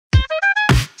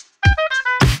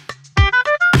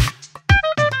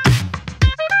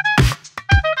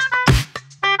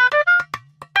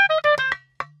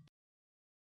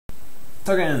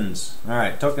tokens. All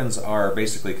right, tokens are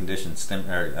basically condition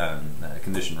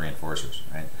reinforcers,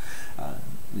 right?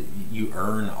 You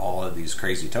earn all of these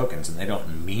crazy tokens, and they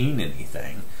don't mean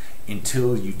anything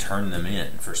until you turn them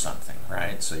in for something,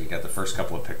 right? So you got the first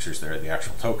couple of pictures there, the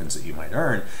actual tokens that you might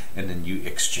earn, and then you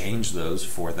exchange those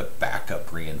for the backup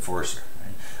reinforcer,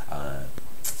 right?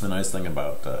 The nice thing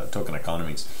about token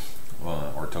economies,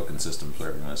 or token systems,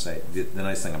 whatever you want to say, the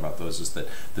nice thing about those is that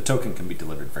the token can be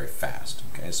delivered very fast,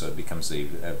 okay? So it becomes a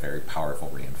very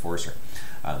powerful reinforcer.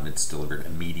 It's delivered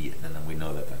immediate, and then we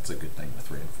know that that's a good thing with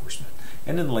reinforcement.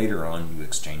 And then later on, you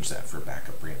exchange that for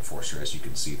backup reinforcer. As you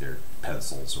can see, they're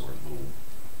pencils or little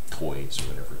toys or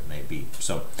whatever it may be.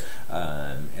 So,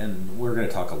 and we're going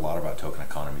to talk a lot about token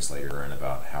economies later and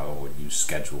about how you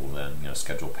schedule them,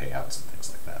 schedule payouts and things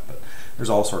like that. But there's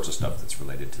all sorts of stuff that's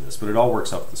related to this. But it all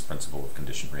works off this principle of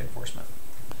conditioned reinforcement.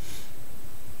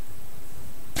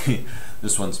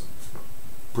 This one's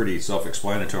pretty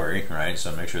self-explanatory, right?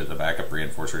 So make sure that the backup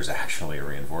reinforcer is actually a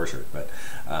reinforcer. But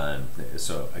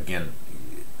so again,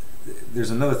 there's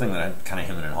another thing that I'm kind of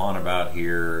hemming and hawing about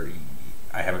here.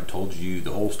 I haven't told you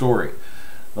the whole story.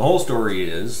 The whole story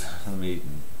is,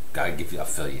 I'll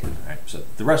fill you in, right? So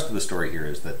the rest of the story here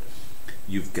is that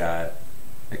you've got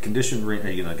a conditioned,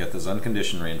 got those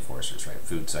unconditioned reinforcers, right?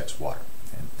 Food, sex, water,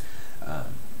 okay?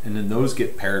 And then those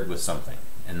get paired with something.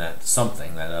 And that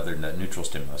something, that neutral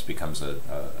stimulus, becomes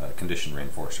a conditioned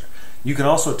reinforcer. You can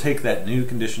also take that new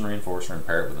conditioned reinforcer and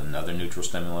pair it with another neutral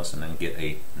stimulus and then get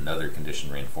another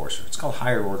conditioned reinforcer. It's called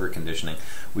higher order conditioning.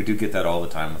 We do get that all the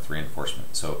time with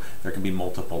reinforcement. So there can be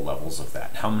multiple levels of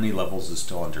that. How many levels is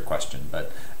still under question,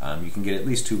 but you can get at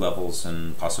least 2 levels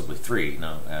and possibly 3,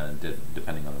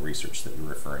 depending on the research that you're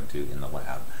referring to in the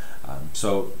lab.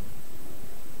 So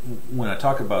when I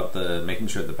talk about making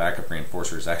sure the backup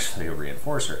reinforcer is actually a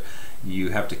reinforcer,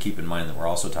 you have to keep in mind that we're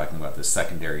also talking about the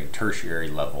secondary and tertiary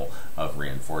level of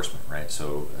reinforcement, right?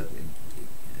 So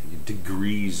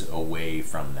degrees away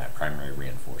from that primary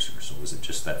reinforcer. So was it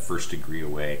just that first degree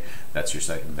away? That's your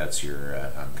second. That's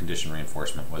your conditioned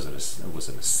reinforcement. Was it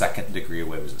a second degree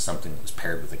away? Was it something that was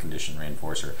paired with a conditioned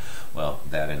reinforcer? Well,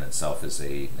 that in itself is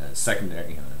a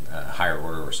secondary, higher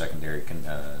order or secondary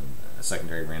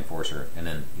secondary reinforcer, and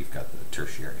then you've got the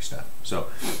tertiary stuff. So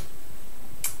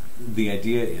the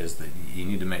idea is that you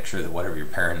need to make sure that whatever you're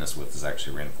pairing this with is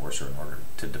actually a reinforcer in order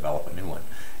to develop a new one.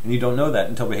 And you don't know that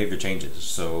until behavior changes.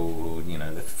 So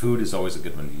the food is always a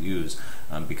good one to use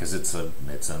because it's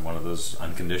one of those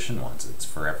unconditioned ones. It's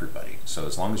for everybody. So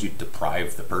as long as you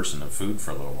deprive the person of food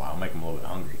for a little while, make them a little bit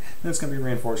hungry, then it's going to be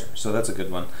a reinforcer. So that's a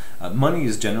good one. Money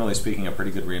is generally speaking a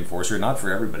pretty good reinforcer. Not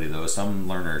for everybody though. Some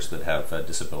learners that have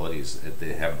disabilities,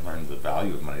 they haven't learned the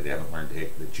value of money. They haven't learned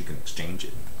that you can exchange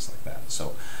it and things like that.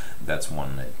 So that's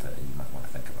one that you might want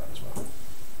to think about as well.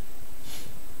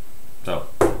 So,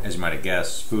 as you might have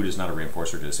guessed, food is not a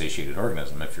reinforcer to a satiated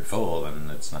organism. If you're full,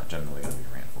 then it's not generally going to be a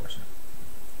reinforcer.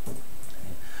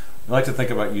 We like to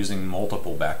think about using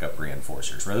multiple backup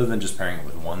reinforcers, rather than just pairing it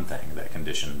with one thing, that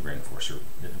conditioned reinforcer,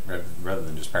 rather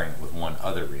than just pairing it with one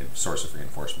other source of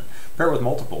reinforcement. Pair it with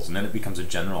multiples, and then it becomes a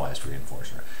generalized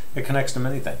reinforcer. It connects to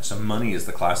many things. So money is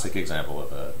the classic example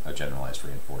of a generalized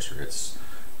reinforcer.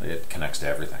 It connects to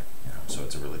everything, so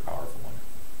it's a really powerful one.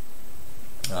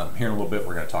 Here in a little bit,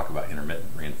 we're going to talk about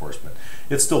intermittent reinforcement.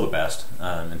 It's still the best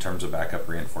in terms of backup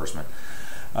reinforcement.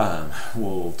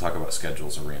 We'll talk about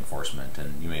schedules of reinforcement,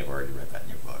 and you may have already read that in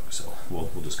your book, so we'll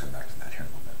just come back to that here in a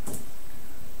little bit.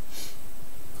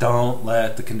 Don't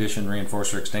let the conditioned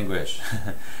reinforcer extinguish.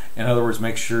 In other words,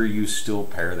 make sure you still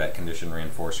pair that conditioned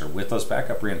reinforcer with those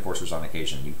backup reinforcers on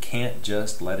occasion. You can't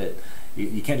just let it,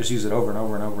 you can't just use it over and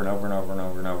over and over and over and over and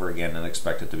over and over again and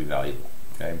expect it to be valuable.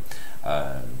 Okay,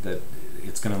 that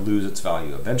it's going to lose its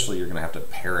value. Eventually, you're going to have to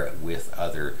pair it with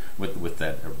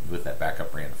that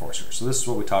backup reinforcer. So this is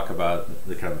what we talk about,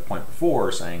 the kind of the point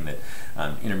before, saying that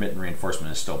intermittent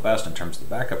reinforcement is still best in terms of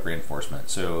the backup reinforcement.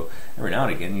 So every now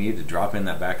and again, you need to drop in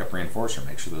that backup reinforcer,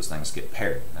 make sure those things get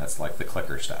paired. That's like the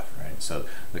clicker stuff, right? So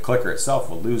the clicker itself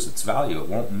will lose its value. It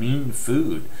won't mean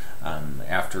food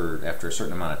after a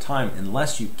certain amount of time,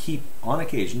 unless you keep on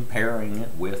occasion pairing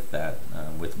it with that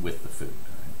with the food.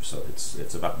 So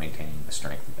it's about maintaining the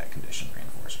strength of that conditioned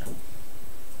reinforcer.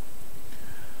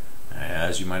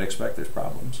 As you might expect, there's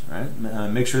problems, right?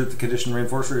 Make sure that the conditioned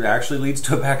reinforcer actually leads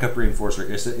to a backup reinforcer.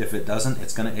 If it doesn't,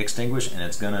 it's going to extinguish and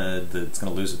it's going to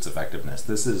lose its effectiveness.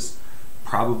 This is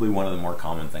probably one of the more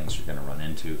common things you're going to run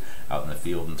into out in the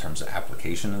field in terms of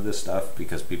application of this stuff,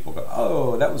 because people go,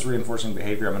 oh, that was reinforcing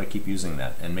behavior, I'm going to keep using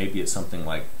that. And maybe it's something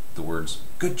like the words,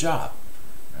 good job,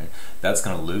 right? That's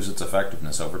going to lose its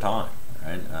effectiveness over time.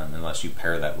 Right? Unless you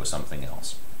pair that with something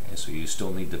else. Okay, so you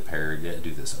still need to pair,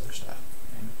 do this other stuff.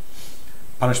 Okay.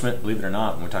 Punishment, believe it or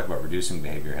not, when we talk about reducing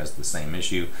behavior, has the same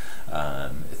issue.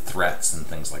 Threats and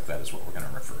things like that is what we're going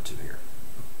to refer to here.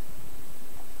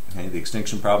 Okay, the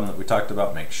extinction problem that we talked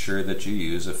about, make sure that you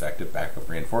use effective backup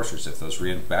reinforcers. If those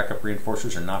backup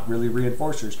reinforcers are not really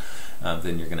reinforcers,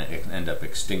 then you're going to end up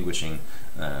extinguishing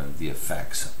the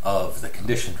effects of the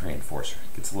conditioned reinforcer.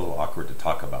 It gets a little awkward to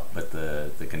talk about, but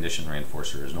the conditioned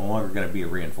reinforcer is no longer going to be a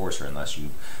reinforcer unless you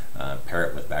pair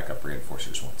it with backup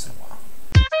reinforcers once in a while.